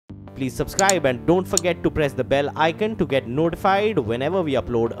please subscribe and don't forget to press the bell icon to get notified whenever we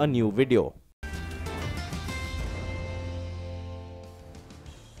upload a new video.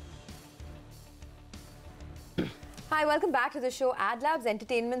 Hi, welcome back to the show. Adlabs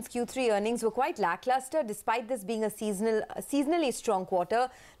Entertainment's Q3 earnings were quite lackluster despite this being a seasonally strong quarter.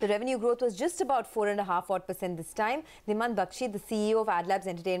 The revenue growth was just about 4.5% this time. Dhimant Bakshi, the CEO of Adlabs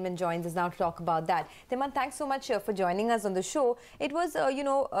Entertainment, joins us now to talk about that. Dhimant, thanks so much for joining us on the show. It was,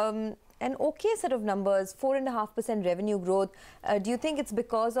 an okay set of numbers, 4.5% revenue growth. Do you think it's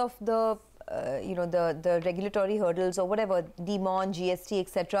because of the the regulatory hurdles or whatever, DMON, GST,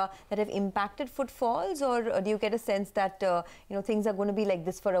 etc., that have impacted footfalls, or do you get a sense that things are going to be like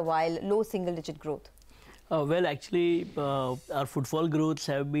this for a while, low single-digit growth? Well, actually, our footfall growths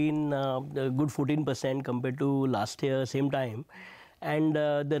have been a good 14% compared to last year, same time. And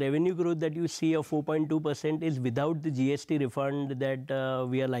the revenue growth that you see of 4.2% is without the GST refund that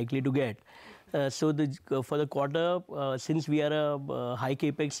we are likely to get. So for the quarter, since we are a high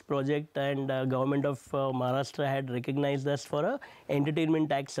capex project and government of Maharashtra had recognized us for a entertainment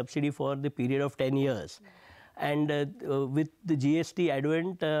tax subsidy for the period of 10 years. And with the GST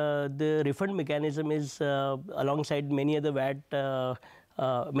advent, the refund mechanism is alongside many other VAT,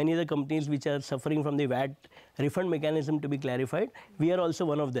 many other companies which are suffering from the VAT refund mechanism to be clarified. We are also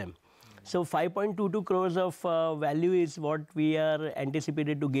one of them. So 5.22 crores of value is what we are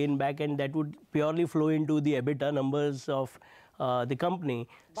anticipated to gain back, and that would purely flow into the EBITDA numbers of the company.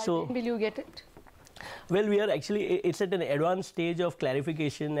 So when will you get it? Well, we are actually, it's at an advanced stage of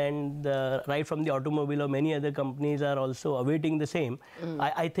clarification, and right from the automobile or many other companies are also awaiting the same.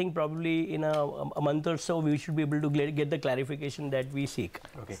 I think probably in a month or so we should be able to get the clarification that we seek.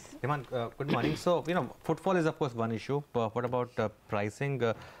 Okay, Dhimant, good morning. So, footfall is of course one issue, but what about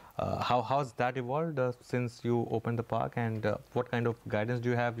pricing? How's that evolved since you opened the park, and what kind of guidance do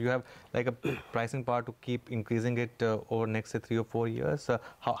you have? You have like a pricing power to keep increasing it over next say 3 or 4 years.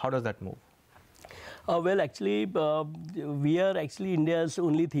 How does that move? Well, actually, we are actually India's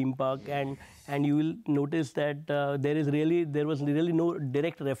only theme park, and you will notice that there was really no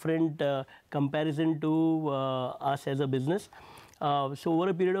direct referent comparison to us as a business. So over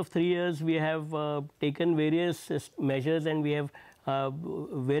a period of 3 years, we have taken various measures, and we have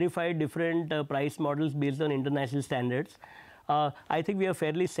verified different price models based on international standards. I think we are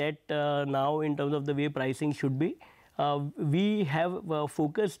fairly set now in terms of the way pricing should be. We have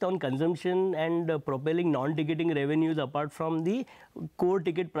focused on consumption and propelling non-ticketing revenues apart from the core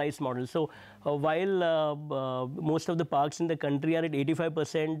ticket price model. So while most of the parks in the country are at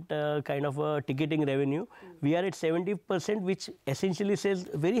 85% kind of a ticketing revenue, we are at 70%, which essentially says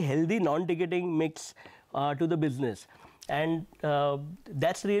very healthy non-ticketing mix to the business. And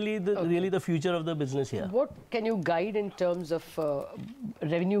that's really the future of the business here. What can you guide in terms of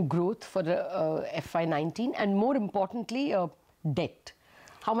revenue growth for the FY19, and more importantly, debt?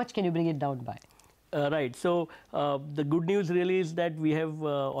 How much can you bring it down by? Right. So the good news really is that we have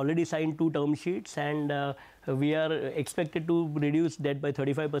already signed 2 term sheets, and we are expected to reduce debt by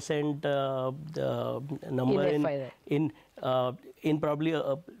 35%. The number in probably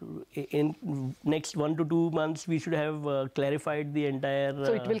in next 1 to 2 months we should have clarified the entire.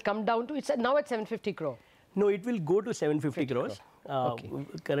 So it will come down to, it's now at 750 crore. No, it will go to 750 crores. Okay.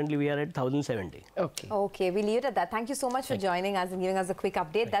 Currently, we are at 1,070. Okay, we'll leave it at that. Thank you so much for joining us and giving us a quick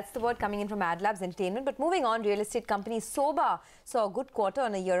update. That's the word coming in from Adlabs Entertainment. But moving on, real estate company Soba saw a good quarter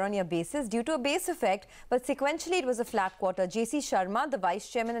on a year-on-year basis due to a base effect, but sequentially it was a flat quarter. JC Sharma, the Vice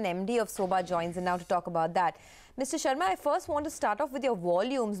Chairman and MD of Soba, joins in now to talk about that. Mr. Sharma, I first want to start off with your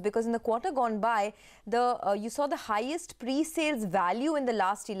volumes, because in the quarter gone by, you saw the highest pre-sales value in the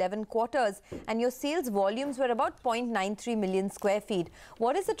last 11 quarters, and your sales volumes were about 0.93 million square feet.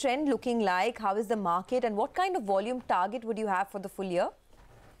 What is the trend looking like? How is the market, and what kind of volume target would you have for the full year?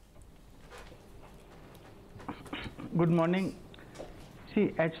 Good morning.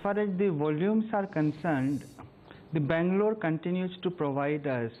 See, as far as the volumes are concerned, the Bangalore continues to provide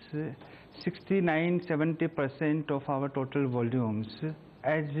us 69–70% of our total volumes,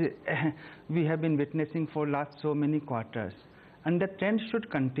 as we have been witnessing for last so many quarters, and the trend should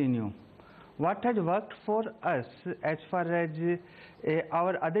continue. What has worked for us as far as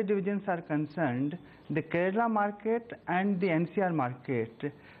our other divisions are concerned, the Kerala market and the NCR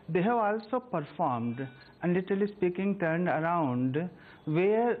market, they have also performed, and literally speaking turned around,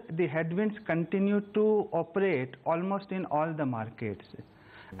 where the headwinds continue to operate almost in all the markets.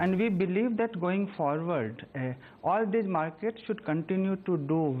 And we believe that going forward, all these markets should continue to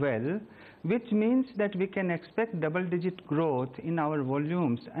do well, which means that we can expect double-digit growth in our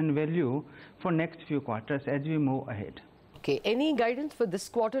volumes and value for next few quarters as we move ahead. Okay. Any guidance for this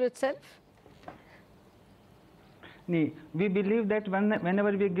quarter itself? We believe that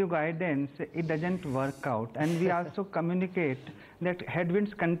whenever we give guidance, it doesn't work out. And we also communicate that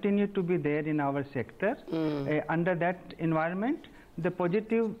headwinds continue to be there in our sector. Under that environment, the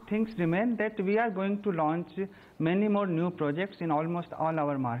positive things remain that we are going to launch many more new projects in almost all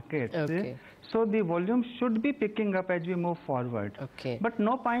our markets. Okay. So the volume should be picking up as we move forward. Okay. But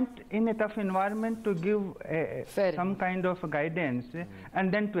no point in a tough environment to give some kind of guidance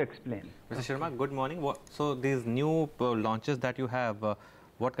and then to explain. Mr. Sharma, good morning. So these new launches that you have,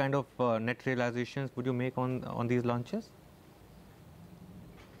 what kind of net realizations would you make on these launches?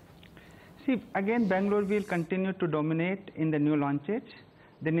 See, again, Bangalore will continue to dominate in the new launches.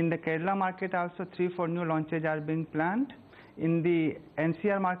 Then in the Kerala market also 3-4 new launches are being planned. In the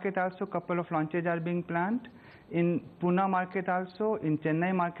NCR market also a couple of launches are being planned. In Pune market also, in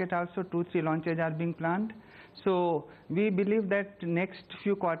Chennai market also 2-3 launches are being planned. So we believe that next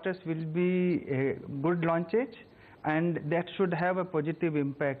few quarters will be good launches, and that should have a positive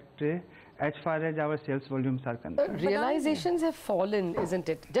impact as far as our sales volumes are concerned. Realizations have fallen, isn't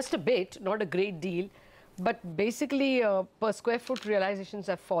it? Just a bit, not a great deal. But basically, per square foot realizations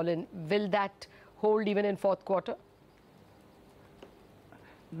have fallen. Will that hold even in fourth quarter?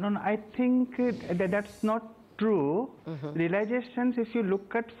 No, I think that's not true. Realizations, if you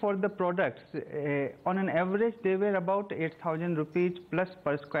look at for the products, on an average, they were about 8,000 rupees plus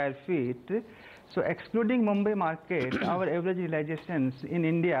per square feet. So excluding Mumbai market, our average realizations in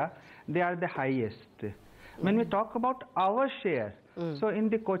India, they are the highest. When we talk about our share, so in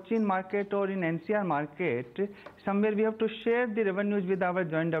the Cochin market or in NCR market, somewhere we have to share the revenues with our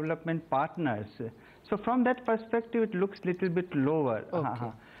joint development partners. So from that perspective, it looks little bit lower.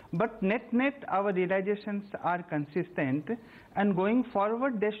 Okay. But net, our realizations are consistent, and going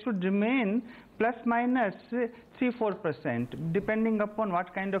forward, they should remain plus minus 3-4%, depending upon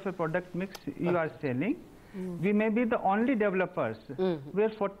what kind of a product mix you are selling. We may be the only developers where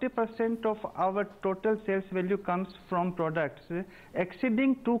 40% of our total sales value comes from products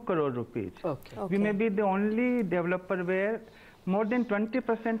exceeding 2 crore rupees. Okay. We may be the only developer where more than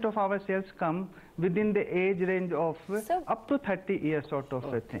 20% of our sales come within the age range of up to 30 years sort of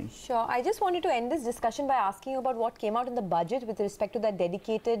a thing. Sure. I just wanted to end this discussion by asking you about what came out in the budget with respect to that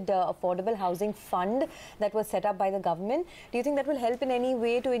dedicated affordable housing fund that was set up by the government. Do you think that will help in any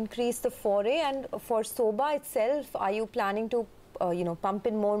way to increase the foray? And for Sobha itself, are you planning to pump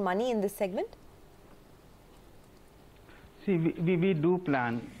in more money in this segment? See, we do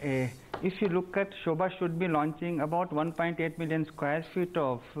plan. If you look at Sobha should be launching about 1.8 million square feet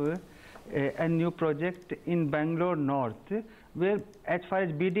of a new project in Bangalore North, where as far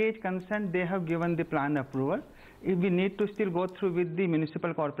as BDA is concerned, they have given the plan approval. We need to still go through with the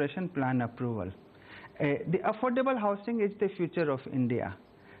municipal corporation plan approval. The affordable housing is the future of India.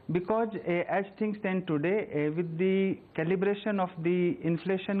 Because as things stand today, with the calibration of the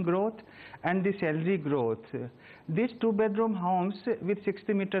inflation growth and the salary growth, these 2-bedroom homes with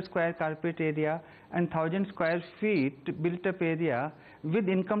 60 meter square carpet area and 1,000 square feet built up area with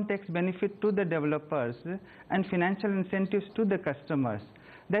income tax benefit to the developers and financial incentives to the customers,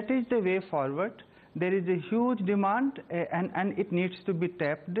 that is the way forward. There is a huge demand and it needs to be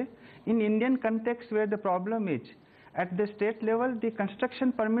tapped. In Indian context, where the problem is, at the state level, the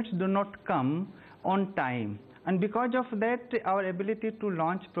construction permits do not come on time. And because of that, our ability to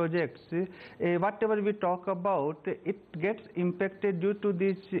launch projects, whatever we talk about, it gets impacted due to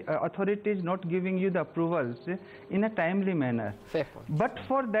these authorities not giving you the approvals in a timely manner. Fair point. But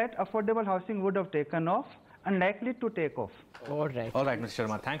for that, affordable housing would have taken off and likely to take off. All right. All right, Mr.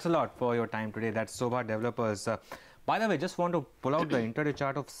 Sharma, thanks a lot for your time today. That's Sobha Developers. By the way, just want to pull out the intraday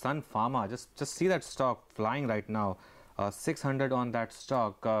chart of Sun Pharma. Just see that stock flying right now. 600 on that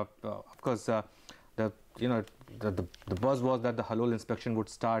stock. Of course, the buzz was that the halal inspection would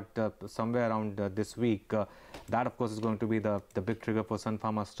start somewhere around this week. That, of course, is going to be the big trigger for Sun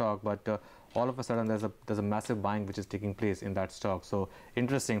Pharma stock. But all of a sudden, there's a massive buying which is taking place in that stock. So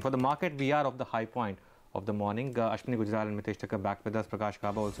interesting. For the market, we are of the high point of the morning. Ashwini Gujral and Mitesh Thakkar back with us. Prakash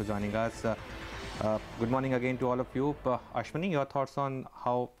Kaba also joining us. Good morning again to all of you. Ashwini, your thoughts on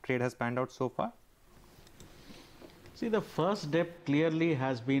how trade has panned out so far? See, the first dip clearly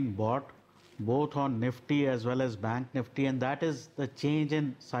has been bought both on Nifty as well as Bank Nifty, and that is the change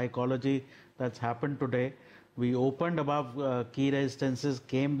in psychology that's happened today. We opened above key resistances,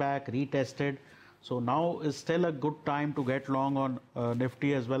 came back, retested. So now is still a good time to get long on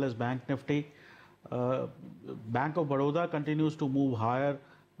Nifty as well as Bank Nifty. Bank of Baroda continues to move higher,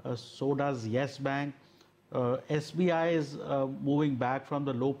 so does Yes Bank. SBI is moving back from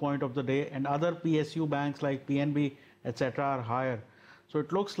the low point of the day, and other PSU banks like PNB etc. are higher. So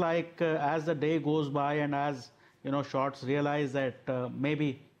it looks like as the day goes by and as shorts realize that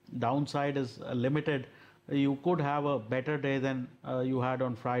maybe downside is limited, you could have a better day than you had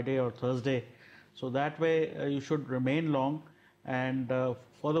on Friday or Thursday. So that way you should remain long. And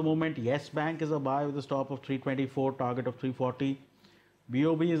for the moment, Yes Bank is a buy with a stop of 324, target of 340.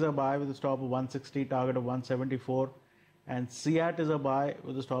 BOB is a buy with a stop of 160, target of 174. And CAT is a buy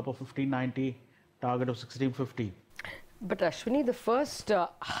with a stop of 1590, target of 1650. But Ashwini, the first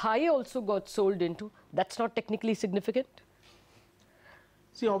high also got sold into. That's not technically significant?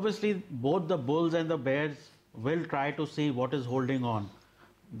 See, obviously, both the bulls and the bears will try to see what is holding on.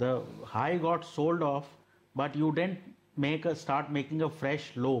 The high got sold off, but you didn't start making a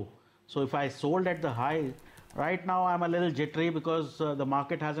fresh low. So if I sold at the high, right now I'm a little jittery because the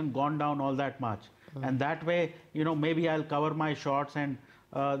market hasn't gone down all that much. And that way, maybe I'll cover my shorts and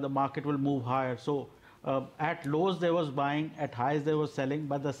the market will move higher. So at lows there was buying, at highs there was selling,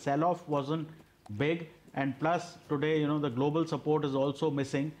 but the sell-off wasn't big. And plus today, the global support is also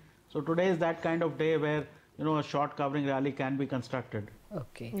missing. So today is that kind of day where, a short covering rally can be constructed.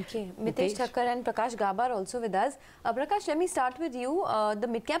 Okay. Mitesh Thakkar and Prakash Gabar also with us. Prakash, let me start with you. The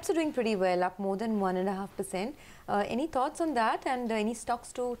mid-caps are doing pretty well, up more than 1.5%. Any thoughts on that and any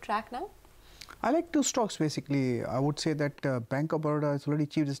stocks to track now? I like two stocks basically. I would say that Bank of Baroda has already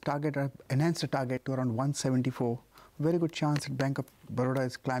achieved its target, enhanced the target to around 174. Very good chance that Bank of Baroda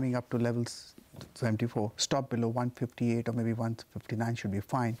is climbing up to levels 74. Stop below 158 or maybe 159 should be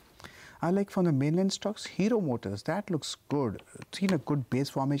fine. I like from the mainland stocks, Hero Motors. That looks good. Seen a good base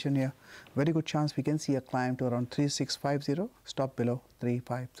formation here. Very good chance we can see a climb to around 3650. Stop below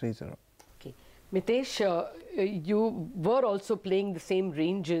 3530. Okay. Mitesh, you were also playing the same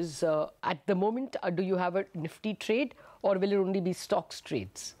ranges. At the moment, do you have a Nifty trade or will it only be stocks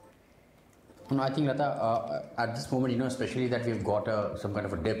trades? No, I think, Lata, at this moment, especially that we've got some kind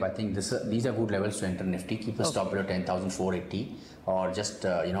of a dip, I think these are good levels to enter Nifty. Keep the stop below 10,480 or just,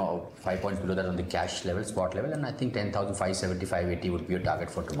 5 points below that on the cash level, spot level. And I think 10,575, 80 would be a target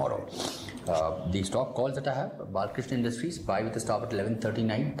for tomorrow. The stock calls that I have, Balkrishna Industries, buy with a stop at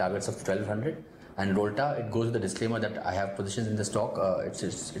 1139, targets of 1200. And Rolta, it goes with the disclaimer that I have positions in the stock.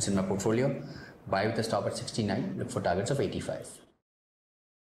 It's in my portfolio. Buy with a stop at 69, look for targets of 85.